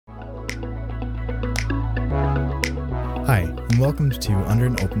Hi, and welcome to Under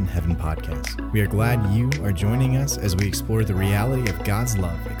an Open Heaven podcast. We are glad you are joining us as we explore the reality of God's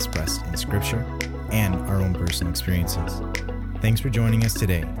love expressed in Scripture and our own personal experiences. Thanks for joining us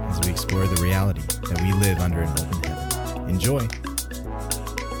today as we explore the reality that we live under an open heaven. Enjoy.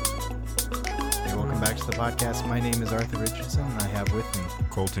 Hey, welcome back to the podcast. My name is Arthur Richardson, and I have with me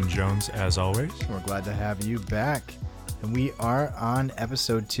Colton Jones, as always. We're glad to have you back. And we are on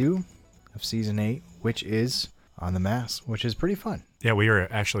episode 2 of season 8, which is on the Mass, which is pretty fun. Yeah, we are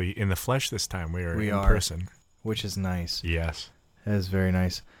actually in the flesh this time. We are in person. Which is nice. Yes. That is very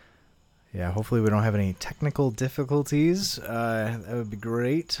nice. Yeah, hopefully we don't have any technical difficulties. That would be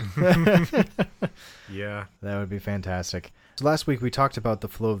great. Yeah. That would be fantastic. So last week we talked about the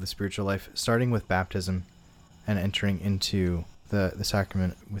flow of the spiritual life, starting with baptism and entering into the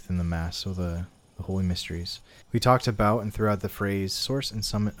sacrament within the Mass, so the Holy Mysteries. We talked about and threw out the phrase source and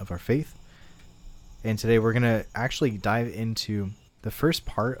summit of our faith. And today we're going to actually dive into the first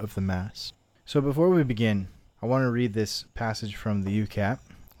part of the Mass. So before we begin, I want to read this passage from the UCAT,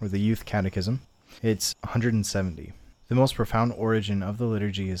 or the Youth Catechism. It's 170. The most profound origin of the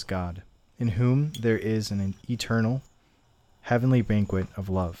liturgy is God, in whom there is an eternal, heavenly banquet of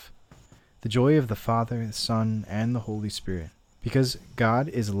love, the joy of the Father, the Son, and the Holy Spirit. Because God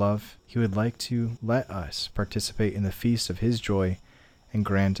is love, he would like to let us participate in the feast of his joy and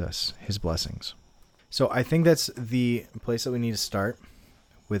grant us his blessings. So I think that's the place that we need to start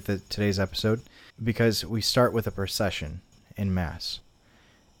with today's episode, because we start with a procession in Mass.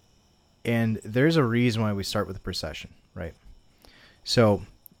 And there's a reason why we start with a procession, right? So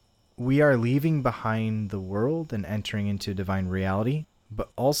we are leaving behind the world and entering into divine reality, but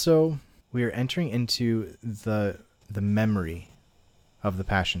also we are entering into the memory of the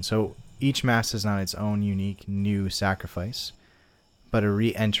Passion. So each Mass is not its own unique new sacrifice, but a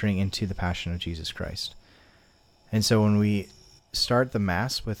re-entering into the Passion of Jesus Christ. And so when we start the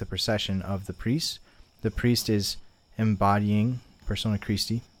Mass with a procession of the priest is embodying persona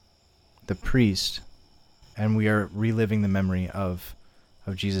Christi, the priest, and we are reliving the memory of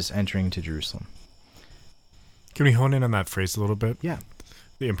Jesus entering into Jerusalem. Can we hone in on that phrase a little bit? Yeah.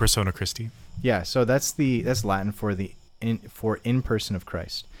 The in persona Christi. Yeah, so that's Latin for in person of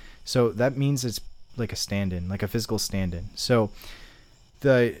Christ. So that means it's like a stand-in, like a physical stand-in. So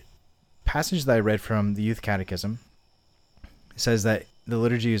the passage that I read from the Youth Catechism says that the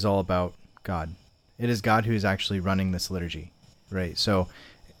liturgy is all about God. It is God who is actually running this liturgy, right? So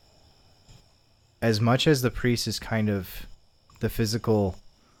as much as the priest is kind of the physical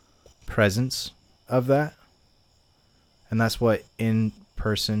presence of that, and that's what in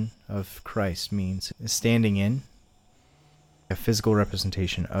person of Christ means, standing in a physical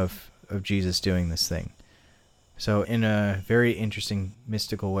representation of Jesus doing this thing. So in a very interesting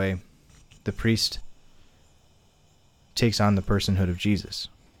mystical way, the priest takes on the personhood of Jesus.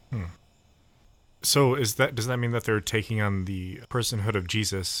 So does that mean that they're taking on the personhood of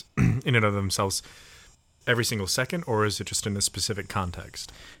Jesus in and of themselves every single second, or is it just in a specific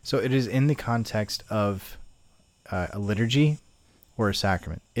context? So it is in the context of a liturgy or a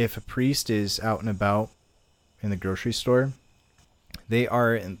sacrament. If a priest is out and about in the grocery store, they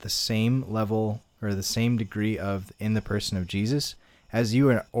are in the same level or the same degree of in the person of Jesus as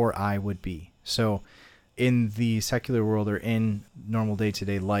you or I would be. So in the secular world or in normal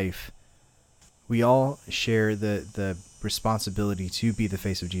day-to-day life, we all share the responsibility to be the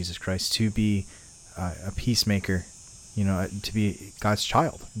face of Jesus Christ, to be a peacemaker, to be God's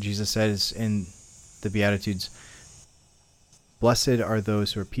child. Jesus says in the Beatitudes, "Blessed are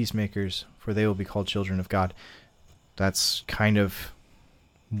those who are peacemakers, for they will be called children of God." That's kind of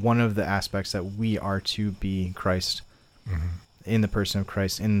one of the aspects that we are to be Christ, in the person of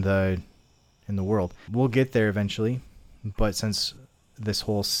Christ, in the world. We'll get there eventually, but since this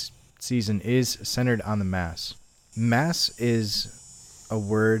whole season is centered on the Mass. Mass is a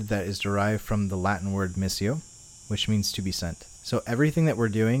word that is derived from the Latin word missio, which means to be sent. So everything that we're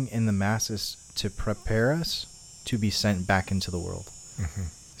doing in the Mass is to prepare us to be sent back into the world.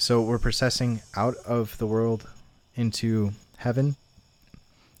 So we're processing out of the world into heaven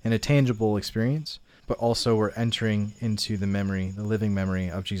in a tangible experience, but also we're entering into the living memory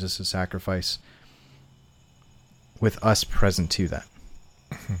of Jesus' sacrifice with us present to that.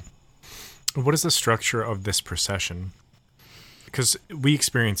 What is the structure of this procession? Because we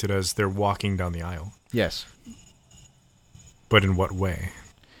experience it as they're walking down the aisle. Yes. But in what way?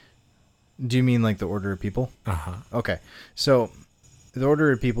 Do you mean like the order of people? Uh-huh. Okay. So the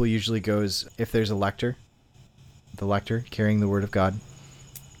order of people usually goes, if there's a lector, the lector carrying the word of God,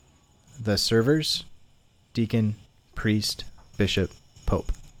 the servers, deacon, priest, bishop,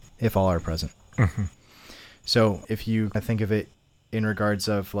 pope, if all are present. So if you think of it in regards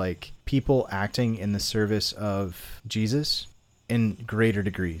of like people acting in the service of Jesus in greater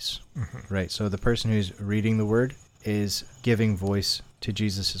degrees, right? So the person who's reading the word is giving voice to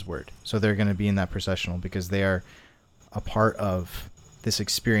Jesus's word. So they're going to be in that processional because they are a part of this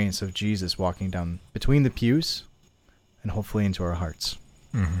experience of Jesus walking down between the pews and hopefully into our hearts.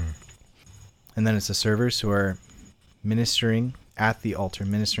 And then it's the servers who are ministering at the altar,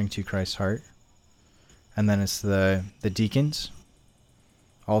 ministering to Christ's heart. And then it's the deacons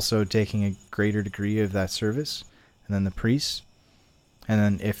also taking a greater degree of that service. And then the priests. And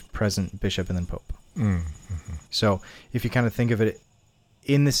then, if present, bishop and then pope. So if you kind of think of it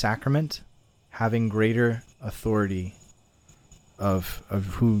in the sacrament, having greater authority of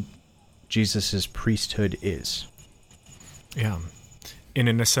who Jesus's priesthood is. Yeah. And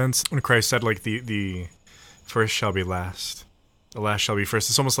in a sense, when Christ said, like, the first shall be last, the last shall be first,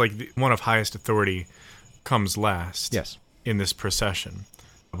 it's almost like one of highest authority comes last. Yes. In this procession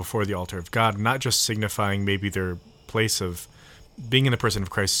before the altar of God, not just signifying maybe their place of being in the person of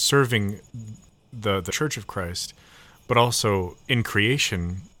Christ, serving the church of Christ, but also in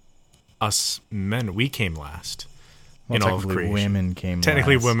creation, us men, we came last. Well, in all of creation. Women came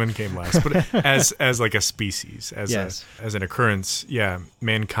technically last. Women came last, but as like a species, as an occurrence,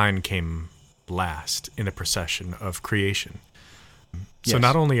 mankind came last in the procession of creation. So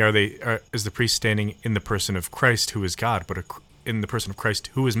not only is the priest standing in the person of Christ, who is God, but in the person of Christ,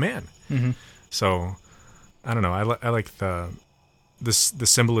 who is man. So I don't know. I like the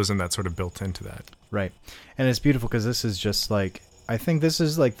symbolism that's sort of built into that. Right. And it's beautiful because this is just like, I think this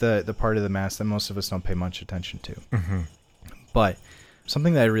is like the part of the Mass that most of us don't pay much attention to. But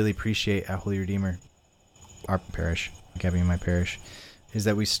something that I really appreciate at Holy Redeemer, our parish, Gabby and my parish, is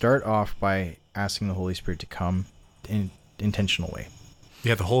that we start off by asking the Holy Spirit to come in an intentional way.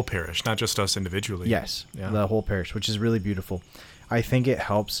 Yeah, the whole parish, not just us individually. Yes, the whole parish, which is really beautiful. I think it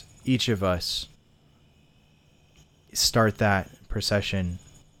helps each of us start that procession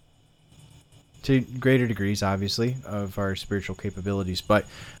to greater degrees, obviously, of our spiritual capabilities. But,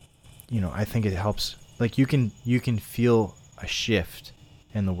 I think it helps. Like, you can feel a shift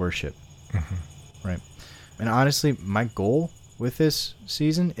in the worship, right? And honestly, my goal with this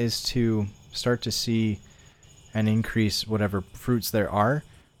season is to start to see and increase whatever fruits there are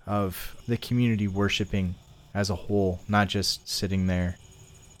of the community worshiping as a whole, not just sitting there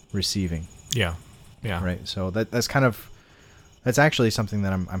receiving. Yeah. Right. So that's actually something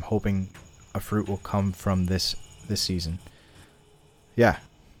that I'm hoping a fruit will come from this season. Yeah.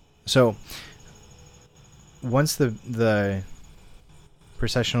 So once the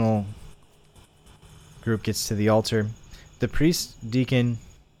processional group gets to the altar, the priest, deacon,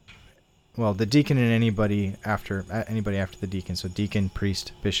 the deacon and anybody after the deacon, so deacon,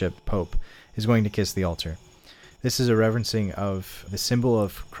 priest, bishop, pope, is going to kiss the altar. This is a reverencing of the symbol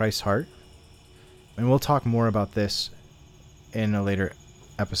of Christ's heart. And we'll talk more about this in a later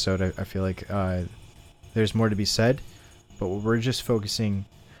episode. I feel like there's more to be said, but we're just focusing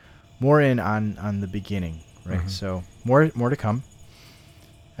more in on the beginning, right? So more to come.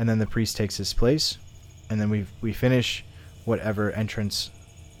 And then the priest takes his place, and then we finish whatever entrance,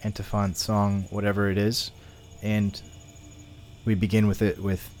 antiphon, song, whatever it is, and we begin with it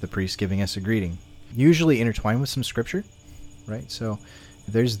with the priest giving us a greeting, usually intertwined with some scripture, right? So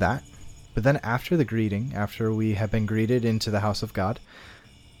there's that. But then after the greeting, after we have been greeted into the house of God,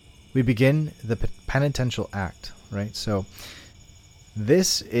 we begin the penitential act, right? So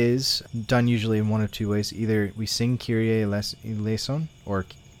this is done usually in one of two ways. Either we sing Kyrie eleison, or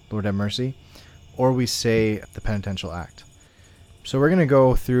Lord have mercy, or we say the penitential act. So we're going to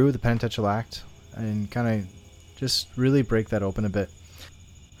go through the penitential act and kind of just really break that open a bit.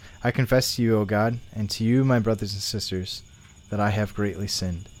 I confess to you, O God, and to you, my brothers and sisters, that I have greatly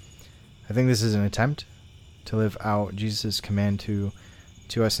sinned. I think this is an attempt to live out Jesus' command to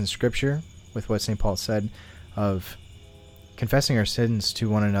us in Scripture with what St. Paul said of confessing our sins to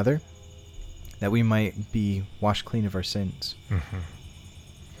one another, that we might be washed clean of our sins.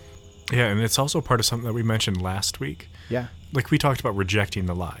 Yeah, and it's also part of something that we mentioned last week. Yeah. Like we talked about rejecting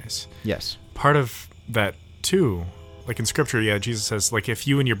the lies. Yes. Part of that, too, like in Scripture, Jesus says, like, if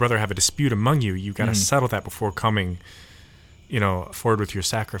you and your brother have a dispute among you, you got to settle that before coming, forward with your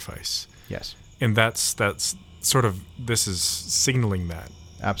sacrifice. Yes. And that's sort of, this is signaling that.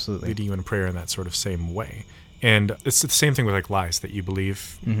 Absolutely. Leading you in prayer in that sort of same way. And it's the same thing with like lies that you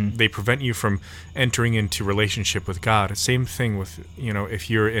believe. They prevent you from entering into relationship with God. Same thing with, if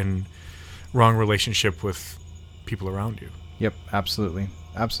you're in wrong relationship with people around you. Yep, absolutely.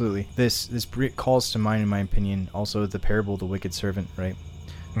 Absolutely. This calls to mind, in my opinion, also the parable of the wicked servant, right?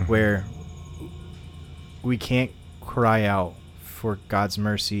 Where we can't cry out for God's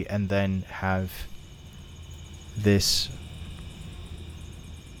mercy and then have this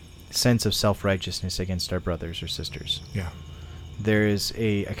sense of self-righteousness against our brothers or sisters. Yeah. There is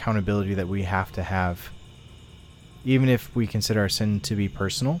a accountability that we have to have, even if we consider our sin to be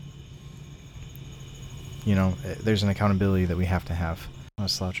personal. You know, there's an accountability that we have to have. I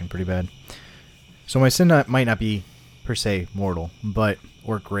was slouching pretty bad. So my sin might not be per se mortal, but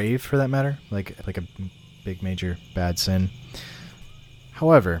or grave for that matter, like a big major bad sin.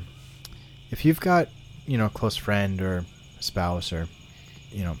 However, if you've got, you know, a close friend or a spouse or,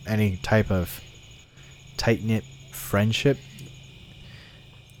 you know, any type of tight-knit friendship,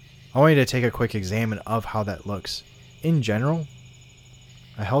 I want you to take a quick examine of how that looks. In general,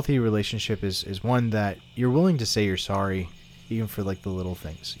 a healthy relationship is one that you're willing to say you're sorry, even for like the little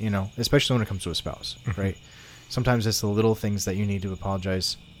things, you know, especially when it comes to a spouse, right? Sometimes it's the little things that you need to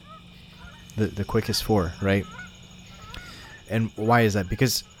apologize the quickest for, right? And why is that?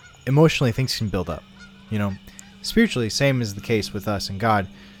 Because emotionally things can build up, you know. Spiritually, same is the case with us and God,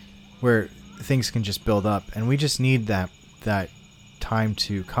 where things can just build up, and we just need that time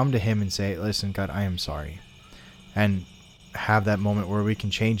to come to Him and say, listen, God, I am sorry, and have that moment where we can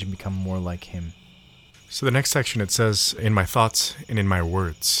change and become more like Him. So the next section, it says, in my thoughts and in my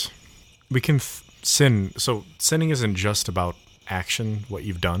words. We can sin. So sinning isn't just about action, what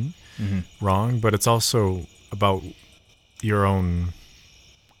you've done wrong, but it's also about your own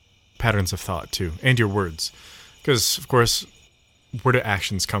patterns of thought too, and your words. Because, of course, where do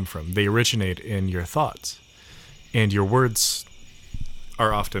actions come from? They originate in your thoughts. And your words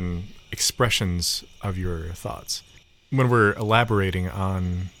are often expressions of your thoughts. When we're elaborating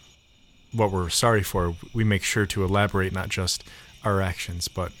on what we're sorry for, we make sure to elaborate not just our actions,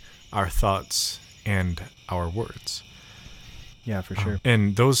 but our thoughts and our words. Yeah, for sure.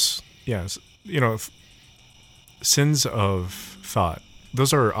 And those, yes, you know, sins of thought,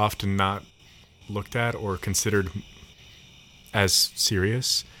 those are often not looked at or considered as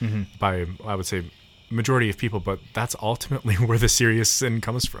serious by, I would say, majority of people, but that's ultimately where the serious sin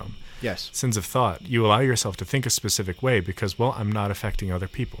comes from. Yes. Sins of thought. You allow yourself to think a specific way because, well, I'm not affecting other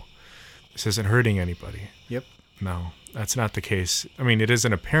people. This isn't hurting anybody. Yep. No, that's not the case. I mean, it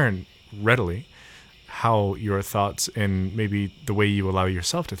isn't apparent readily how your thoughts and maybe the way you allow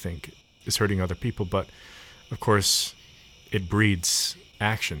yourself to think is hurting other people, but of course it breeds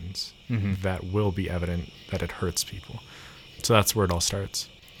actions that will be evident that it hurts people. So that's where it all starts.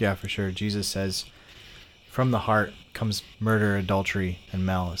 Yeah, for sure. Jesus says, from the heart comes murder, adultery, and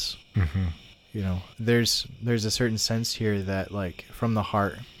malice. You know, there's a certain sense here that, like, from the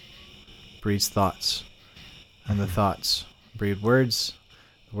heart breeds thoughts, and the thoughts breed words,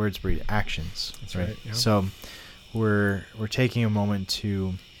 the words breed actions. That's right. Yeah. So we're taking a moment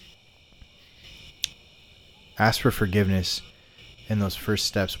to ask for forgiveness in those first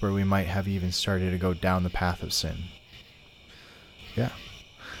steps where we might have even started to go down the path of sin. Yeah.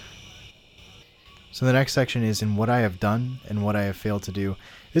 So the next section is in what I have done and what I have failed to do.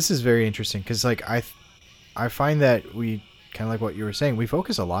 This is very interesting because, like, I find that we, kind of like what you were saying, we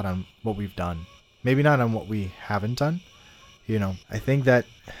focus a lot on what we've done. Maybe not on what we haven't done. You know, I think that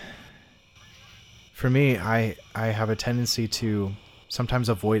for me, I have a tendency to sometimes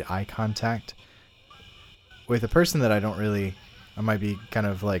avoid eye contact with a person that I might be kind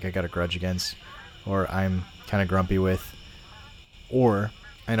of like I got a grudge against, or I'm kind of grumpy with, or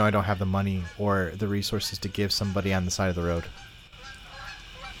I know I don't have the money or the resources to give somebody on the side of the road.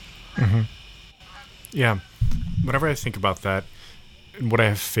 Yeah. Whenever I think about that and what I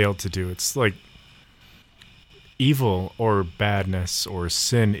have failed to do, it's like evil or badness or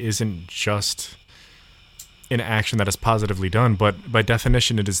sin isn't just an action that is positively done, but by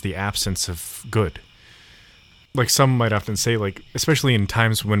definition, it is the absence of good. Like some might often say, like, especially in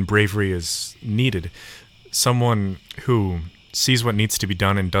times when bravery is needed, someone who sees what needs to be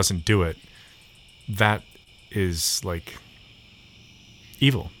done and doesn't do it, that is like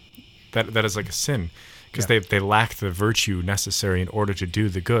evil. That is like a sin, because they lack the virtue necessary in order to do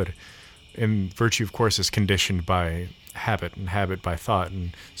the good. And virtue, of course, is conditioned by habit, and habit by thought,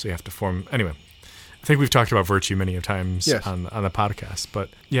 and so you have to form. Anyway, I think we've talked about virtue many times on the podcast, but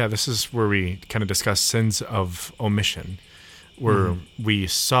yeah, this is where we kind of discuss sins of omission, where we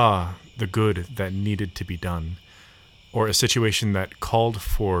saw the good that needed to be done, or a situation that called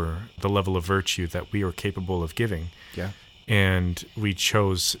for the level of virtue that we were capable of giving. Yeah. And we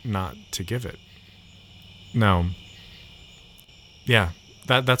chose not to give it. Now, yeah,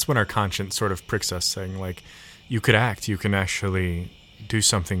 that's when our conscience sort of pricks us, saying, like, you could act, you can actually do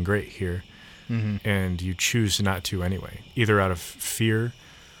something great here, and you choose not to anyway, either out of fear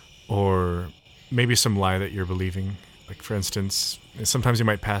or maybe some lie that you're believing. Like, for instance, sometimes you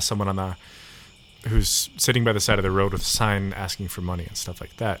might pass someone who's sitting by the side of the road with a sign asking for money and stuff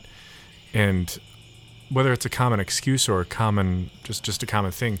like that. And whether it's a common excuse or just a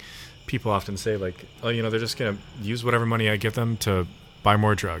common thing, people often say, like, oh, they're just going to use whatever money I give them to buy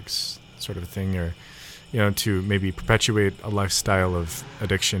more drugs, sort of a thing, or, to maybe perpetuate a lifestyle of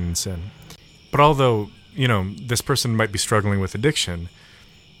addiction and sin. But although, this person might be struggling with addiction,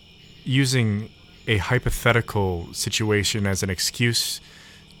 using a hypothetical situation as an excuse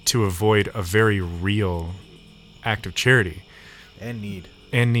to avoid a very real act of charity. And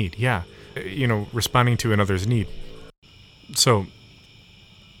need, yeah. Responding to another's need. So,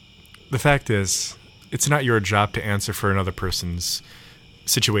 the fact is, it's not your job to answer for another person's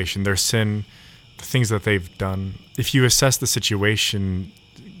situation, their sin, the things that they've done. If you assess the situation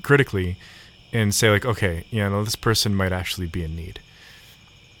critically and say, like, okay, this person might actually be in need,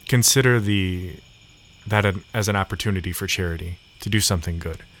 consider that as an opportunity for charity, to do something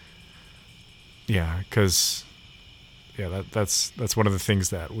good. Yeah, because that's one of the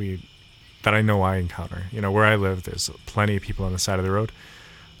things that I know I encounter. Where I live, there's plenty of people on the side of the road,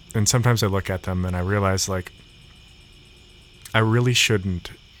 and sometimes I look at them and I realize, like, I really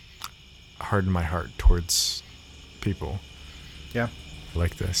shouldn't harden my heart towards people. Yeah.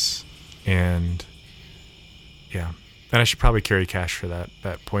 Like this, and yeah. And I should probably carry cash for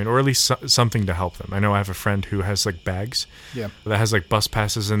that point, or at least something to help them. I know I have a friend who has, like, bags that has, like, bus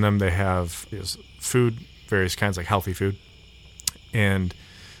passes in them. They have food, various kinds, like healthy food. And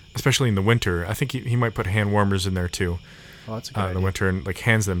especially in the winter, I think he might put hand warmers in there too. Oh, that's a good idea. In the winter, and, like,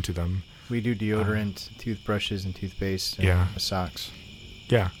 hands them to them. We do deodorant, toothbrushes, and toothpaste, and socks.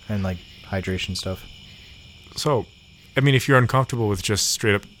 Yeah. And, like, hydration stuff. So, I mean, if you're uncomfortable with just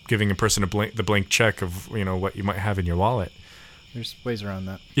straight up giving a person the blank check of, what you might have in your wallet, there's ways around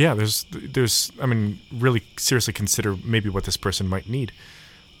that. Yeah, there's I mean, really seriously consider maybe what this person might need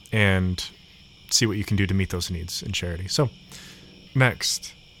and see what you can do to meet those needs in charity. So,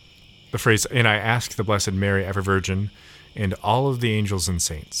 next, the phrase, and I ask the Blessed Mary, ever Virgin, and all of the angels and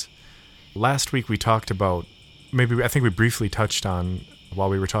saints. Last week we talked about, I think we briefly touched on, while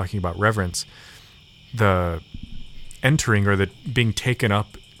we were talking about reverence, the entering or the being taken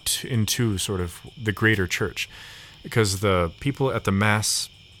up into sort of the greater church, because the people at the Mass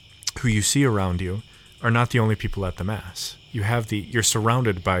who you see around you are not the only people at the Mass. You're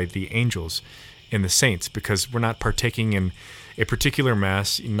surrounded by the angels and the saints, because we're not partaking in a particular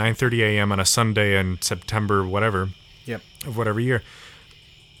Mass 9:30 a.m. on a Sunday in September whatever of whatever year.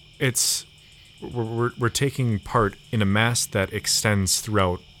 We're taking part in a Mass that extends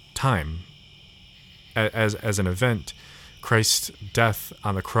throughout time as an event. Christ's death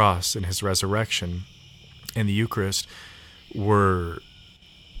on the cross and his resurrection and the Eucharist were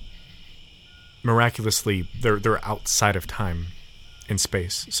miraculously, they're outside of time and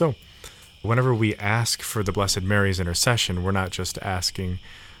space. So whenever we ask for the Blessed Mary's intercession, we're not just asking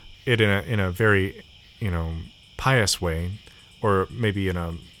it in a very, pious way, or maybe in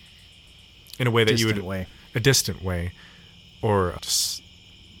a way that a distant way, or just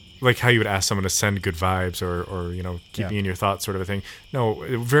like how you would ask someone to send good vibes or keep me in your thoughts, sort of a thing. No,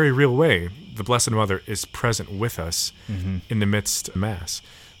 a very real way. The Blessed Mother is present with us in the midst of Mass.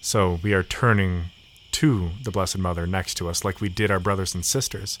 So we are turning to the Blessed Mother next to us, like we did our brothers and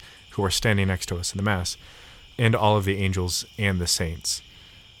sisters who are standing next to us in the Mass, and all of the angels and the saints.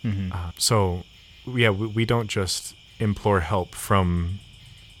 So we don't just implore help from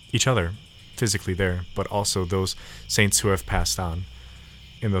each other physically there, but also those saints who have passed on,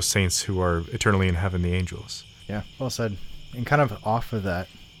 and those saints who are eternally in heaven, the angels. Yeah, well said. And kind of off of that,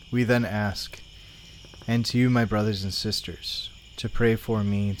 we then ask, and to you, my brothers and sisters, to pray for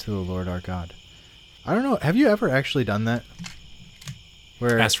me to the Lord our God. I don't know, have you ever actually done that?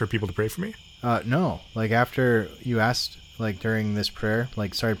 Where ask for people to pray for me? No. Like, after you asked, like, during this prayer,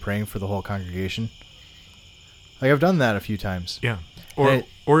 like, started praying for the whole congregation. Like, I've done that a few times. Yeah.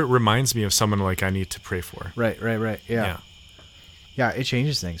 Or it reminds me of someone, like, I need to pray for. Right. Yeah. Yeah, it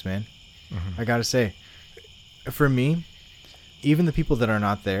changes things, man. I gotta say, for me, even the people that are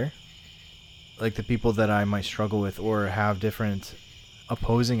not there, like the people that I might struggle with or have different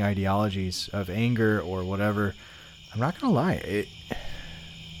opposing ideologies of anger or whatever, I'm not gonna lie,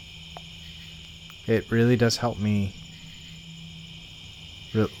 it really does help me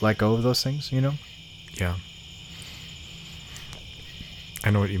let go of those things, Yeah. I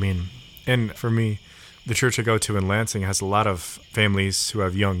know what you mean. And for me, the church I go to in Lansing has a lot of families who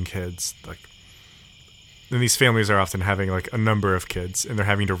have young kids. And these families are often having, like, a number of kids, and they're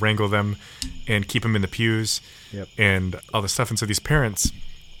having to wrangle them and keep them in the pews and all this stuff. And so these parents,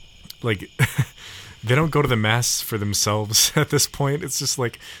 like they don't go to the mass for themselves at this point. It's just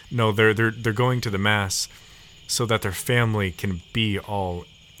like, no, they're going to the mass so that their family can be all,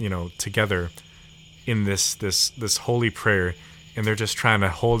 together in this holy prayer, and they're just trying to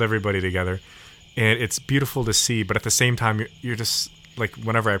hold everybody together. And it's beautiful to see, but at the same time, you're just like,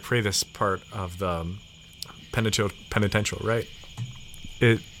 whenever I pray this part of the penitential, right?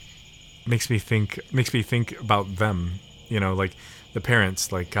 It makes me think about them, like the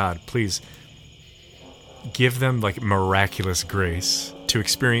parents, like, God, please give them like miraculous grace to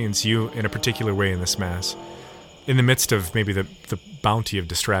experience you in a particular way in this mass, in the midst of maybe the bounty of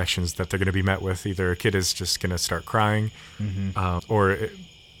distractions that they're going to be met with. Either a kid is just going to start crying, or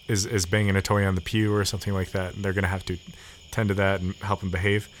is banging a toy on the pew or something like that, and they're going to have to tend to that and help them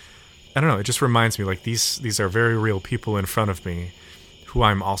behave. I don't know. It just reminds me, like, these are very real people in front of me who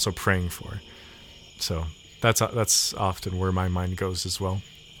I'm also praying for. So that's often where my mind goes as well.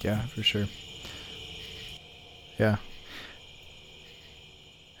 Yeah, for sure. Yeah.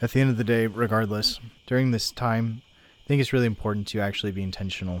 At the end of the day, regardless, during this time, I think it's really important to actually be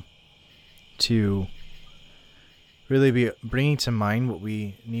intentional, to really be bringing to mind what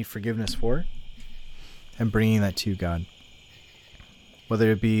we need forgiveness for and bringing that to God.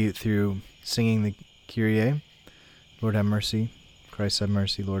 Whether it be through singing the Kyrie, Lord have mercy, Christ have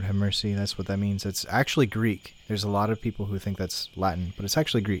mercy, Lord have mercy. That's what that means. It's actually Greek. There's a lot of people who think that's Latin, but it's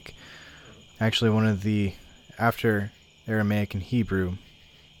actually Greek. Actually, one of the, after Aramaic and Hebrew,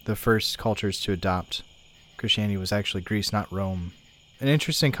 the first cultures to adopt Christianity was actually Greece, not Rome. An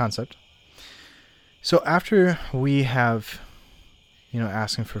interesting concept. So after we have,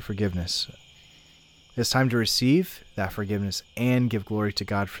 asking for forgiveness, it's time to receive that forgiveness and give glory to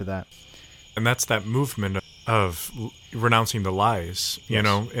God for that. And that's that movement of renouncing the lies, Yes.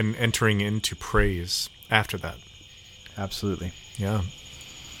 And entering into praise after that. Absolutely. Yeah.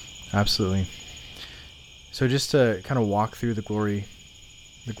 Absolutely. So just to kind of walk through the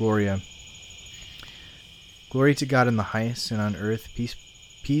Gloria. Glory to God in the highest, and on earth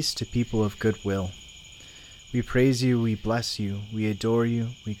peace to people of good will. We praise you, we bless you, we adore you,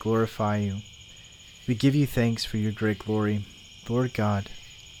 we glorify you. We give you thanks for your great glory, Lord God,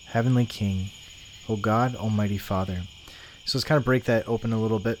 Heavenly King, O God, Almighty Father. So let's kind of break that open a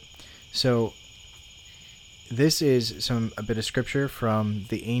little bit. So this is a bit of scripture from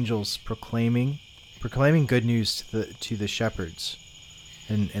the angels proclaiming good news to the shepherds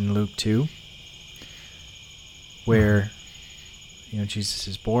in Luke 2, where Jesus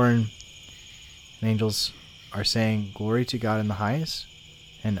is born, and angels are saying, glory to God in the highest,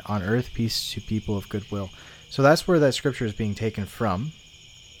 and on earth peace to people of good will. So that's where that scripture is being taken from.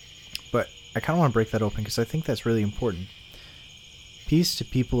 But I kind of want to break that open because I think that's really important. Peace to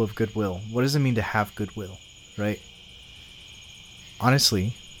people of good will. What does it mean to have goodwill, right?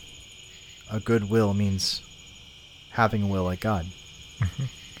 Honestly, a good will means having a will like God,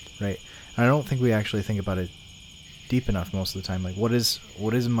 right? And I don't think we actually think about it deep enough most of the time. Like, what is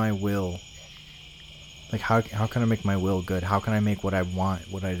my will? Like, how can I make my will good? How can I make what I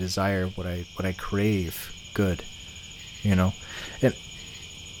want, what I desire, what I crave good? And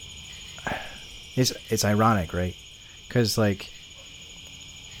it's ironic, right? Because like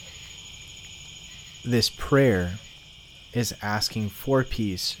this prayer is asking for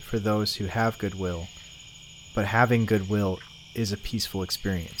peace for those who have goodwill, but having goodwill is a peaceful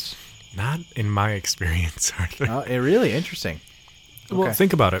experience. Not in my experience, Arthur. It's really interesting. Well, Okay.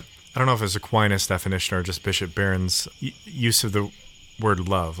 think about it. I don't know if it's Aquinas' definition or just Bishop Barron's use of the word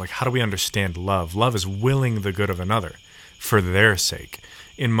love. Like, how do we understand love? Love is willing the good of another for their sake.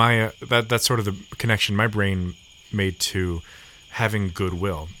 In my that's sort of the connection my brain made to having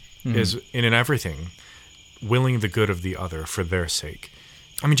goodwill is in everything, willing the good of the other for their sake.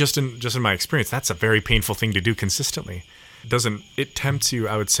 I mean, just in my experience, that's a very painful thing to do consistently. It tempts you,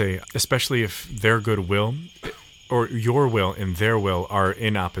 I would say, especially if their goodwill or your will and their will are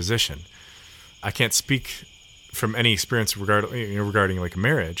in opposition. I can't speak from any experience regarding like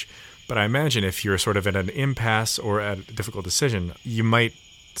marriage, but I imagine if you're sort of at an impasse or at a difficult decision, you might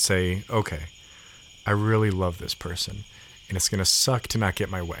say, okay, I really love this person, and it's going to suck to not get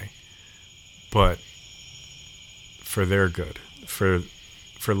my way, but for their good, for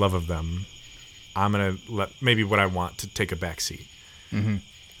love of them, I'm going to let maybe what I want to take a back seat. Mm-hmm.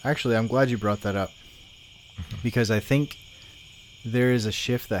 Actually, I'm glad you brought that up, because I think there is a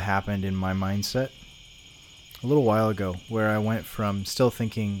shift that happened in my mindset a little while ago where I went from still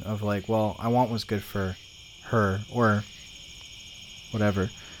thinking of like, well, I want what's good for her or whatever,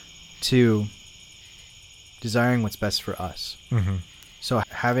 to desiring what's best for us. Mm-hmm. So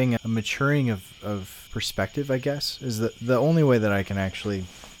having a maturing of perspective, I guess, is the only way that I can actually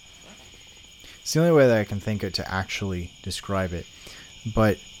It's the only way that I can think of to actually describe it.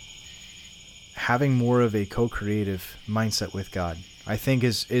 But having more of a co-creative mindset with God, I think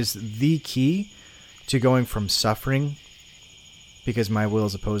is the key to going from suffering because my will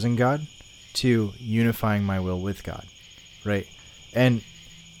is opposing God to unifying my will with God, right? And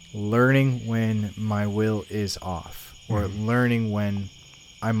learning when my will is off, or learning when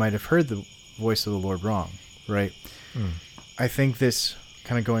I might have heard the voice of the Lord wrong, right? I think this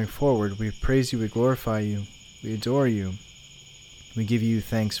kind of going forward, we praise you, we glorify you, we adore you, we give you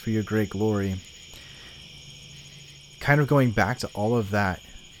thanks for your great glory. Kind of going back to all of that,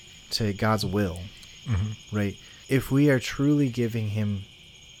 to God's will, right? If we are truly giving him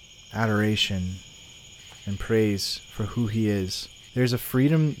adoration and praise for who he is, there's a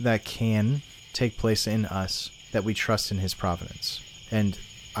freedom that can take place in us that we trust in his providence. And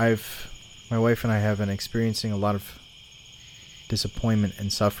my wife and I have been experiencing a lot of disappointment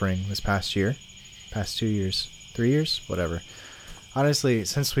and suffering this past 2 years, 3 years, whatever. Honestly,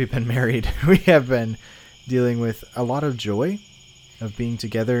 since we've been married, we have been dealing with a lot of joy of being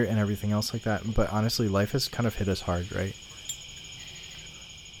together and everything else like that. But honestly, life has kind of hit us hard, right?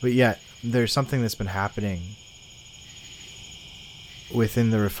 But yet, there's something that's been happening within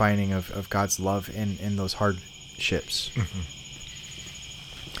the refining of God's love in those hardships.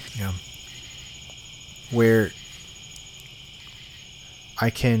 Yeah. Where I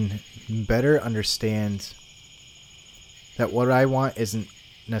can better understand that what I want isn't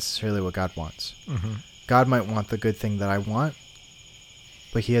necessarily what God wants. God might want the good thing that I want,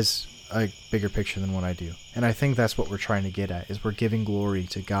 but he has a bigger picture than what I do. And I think that's what we're trying to get at, is we're giving glory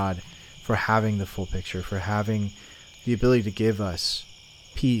to God for having the full picture, for having the ability to give us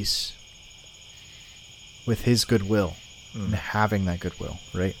peace with his goodwill and having that goodwill,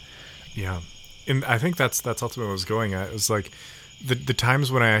 right? Yeah. And I think that's ultimately what I was going at. It was like the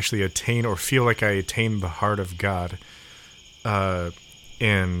times when I actually attain or feel like I attain the heart of God,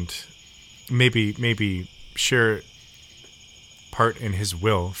 and maybe share part in his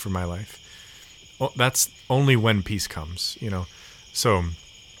will for my life. Well, that's only when peace comes, So,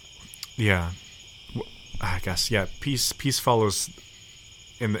 yeah, I guess, yeah, peace follows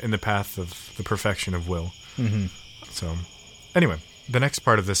in the path of the perfection of will. So, anyway, the next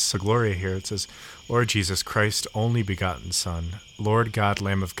part of this Gloria here, it says, Lord Jesus Christ, only begotten Son, Lord God,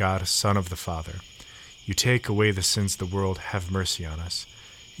 Lamb of God, Son of the Father, you take away the sins of the world, have mercy on us.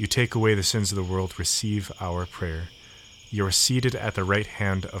 You take away the sins of the world, receive our prayer. You are seated at the right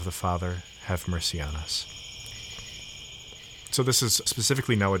hand of the Father, have mercy on us. So this is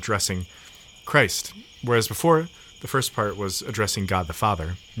specifically now addressing Christ, whereas before, the first part was addressing God the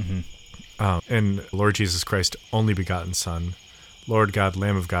Father. And Lord Jesus Christ, only begotten Son, Lord God,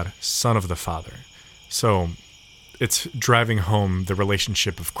 Lamb of God, Son of the Father. So it's driving home the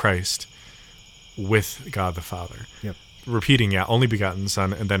relationship of Christ with God the Father. Yep. Repeating, only begotten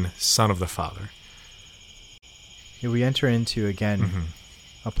Son, and then Son of the Father. Yeah, we enter into, again,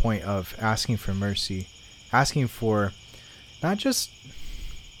 a point of asking for mercy, asking for not just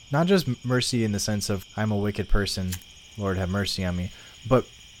mercy in the sense of, I'm a wicked person, Lord, have mercy on me, but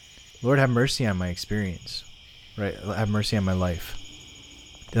Lord, have mercy on my experience, right? Have mercy on my life,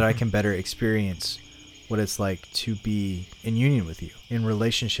 that I can better experience what it's like to be in union with you, in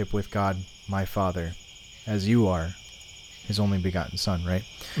relationship with God, my Father, as you are his only begotten Son, right?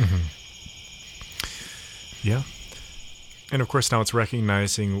 Yeah. And of course, now it's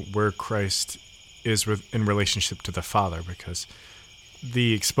recognizing where Christ is in relationship to the Father, because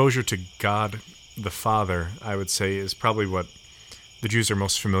the exposure to God the Father, I would say, is probably what the Jews are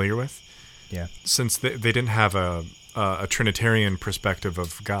most familiar with. Yeah. Since they didn't have a Trinitarian perspective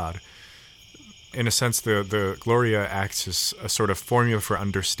of God. In a sense, the Gloria acts as a sort of formula for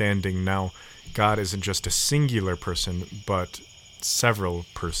understanding now God isn't just a singular person, but several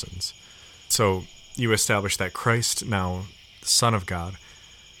persons. So you establish that Christ now, the Son of God,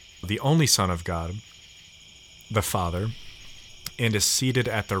 the only Son of God, the Father, and is seated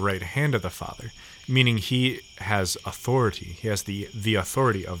at the right hand of the Father, meaning he has authority. He has the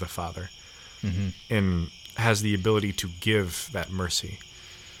authority of the Father, and has the ability to give that mercy.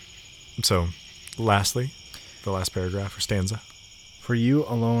 So, lastly, the last paragraph or stanza. For you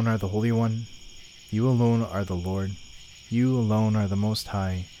alone are the Holy One. You alone are the Lord. You alone are the Most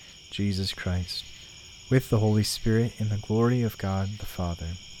High, Jesus Christ, with the Holy Spirit, in the glory of God the Father.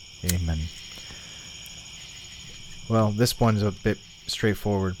 Amen. Well, this one's a bit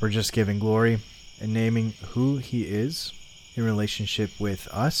straightforward. We're just giving glory and naming who he is in relationship with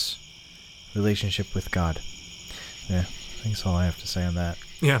us, relationship with God. Yeah, I think that's all I have to say on that.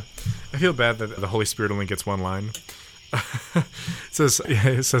 Yeah, I feel bad that the Holy Spirit only gets one line. It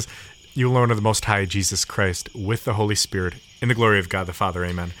says, you alone are the Most High, Jesus Christ, with the Holy Spirit, in the glory of God the Father.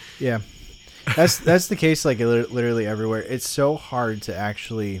 Amen. Yeah. That's the case, like, literally everywhere. It's so hard to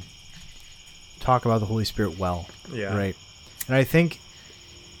actually talk about the Holy Spirit well. Yeah. Right? And I think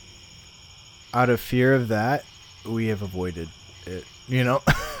out of fear of that, we have avoided it,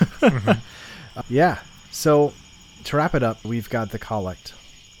 Mm-hmm. Yeah. So to wrap it up, we've got the collect.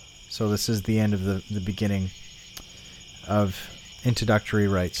 So this is the end of the beginning of introductory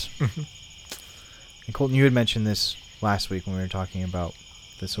rites. Mm-hmm. And Colton, you had mentioned this last week when we were talking about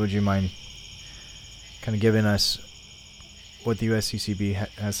this. Would you mind kind of giving us what the USCCB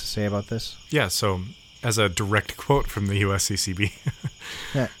has to say about this? Yeah, so as a direct quote from the USCCB,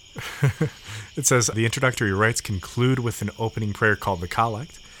 Yeah. It says, the introductory rites conclude with an opening prayer called the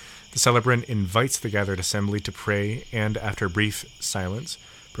Collect. The celebrant invites the gathered assembly to pray and, after a brief silence,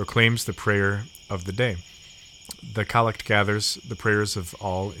 proclaims the prayer of the day. The Collect gathers the prayers of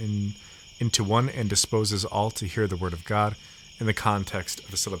all into one and disposes all to hear the word of God in the context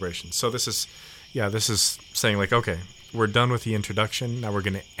of the celebration. So this is saying, like, okay, we're done with the introduction. Now we're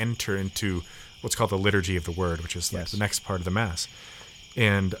going to enter into what's called the liturgy of the word, which is like the next part of the Mass.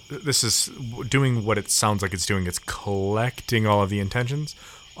 And this is doing what it sounds like it's doing. It's collecting all of the intentions,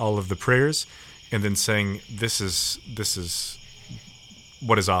 all of the prayers, and then saying, this is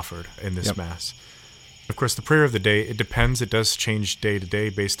what is offered in this Mass. Of course, the prayer of the day, it depends. It does change day to day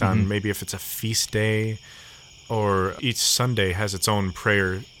based on maybe if it's a feast day, or each Sunday has its own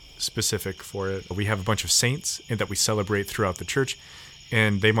prayer specific for it. We have a bunch of saints that we celebrate throughout the church,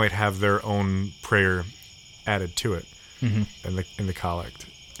 and they might have their own prayer added to it in the collect,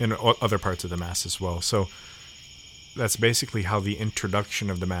 and other parts of the Mass as well. So that's basically how the introduction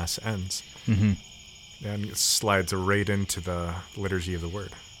of the Mass ends. And it slides right into the liturgy of the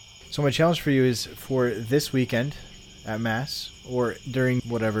word. So my challenge for you is for this weekend at Mass, or during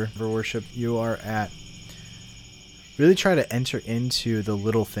whatever worship you are at, really try to enter into the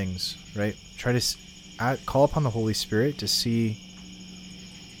little things, right? Try to call upon the Holy Spirit to see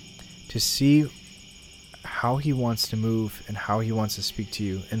how he wants to move and how he wants to speak to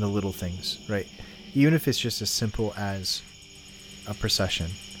you in the little things, right? Even if it's just as simple as a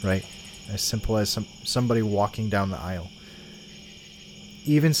procession, right? As simple as somebody walking down the aisle.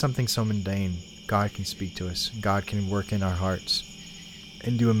 Even something so mundane, God can speak to us. God can work in our hearts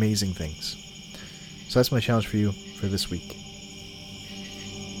and do amazing things. So that's my challenge for you for this week.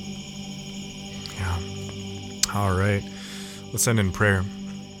 Yeah. All right. Let's end in prayer.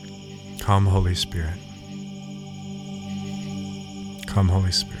 Come, Holy Spirit. Come,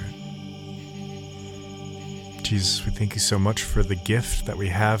 Holy Spirit. Jesus, we thank you so much for the gift that we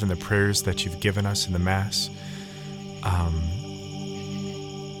have and the prayers that you've given us in the Mass.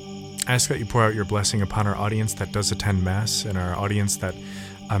 I ask that you pour out your blessing upon our audience that does attend Mass and our audience that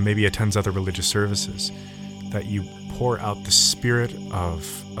maybe attends other religious services, that you pour out the spirit of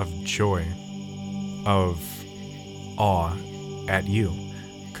joy, of awe at you,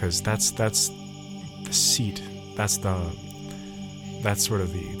 because that's the seat, that's sort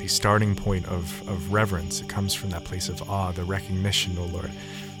of the starting point of reverence. It comes from that place of awe, the recognition, O Lord,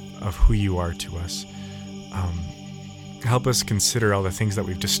 of who you are to us. Help us consider all the things that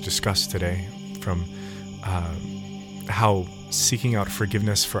we've just discussed today, from how seeking out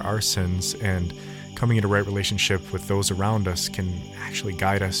forgiveness for our sins and coming into right relationship with those around us can actually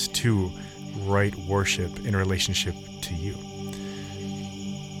guide us to right worship in relationship to you.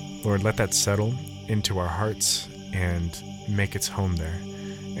 Lord, let that settle into our hearts and make its home there.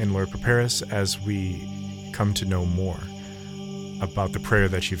 And Lord, prepare us as we come to know more about the prayer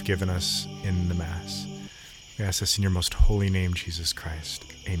that you've given us in the Mass. We ask this in your most holy name, Jesus Christ.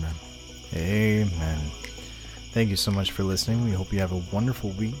 Amen. Amen. Thank you so much for listening. We hope you have a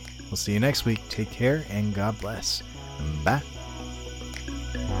wonderful week. We'll see you next week. Take care and God bless. Bye.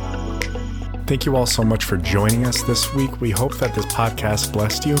 Thank you all so much for joining us this week. We hope that this podcast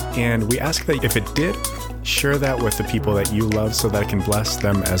blessed you, and we ask that if it did, share that with the people that you love so that it can bless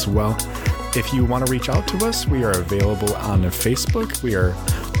them as well. If you want to reach out to us, we are available on Facebook. We are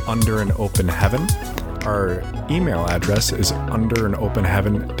Under an Open Heaven. Our email address is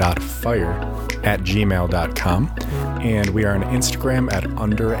underanopenheaven.fire@gmail.com, and we are on Instagram at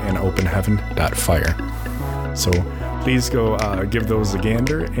underanopenheaven.fire. So please go give those a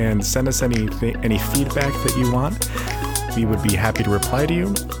gander and send us any feedback that you want. We would be happy to reply to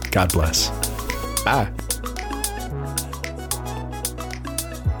you. God bless. Bye.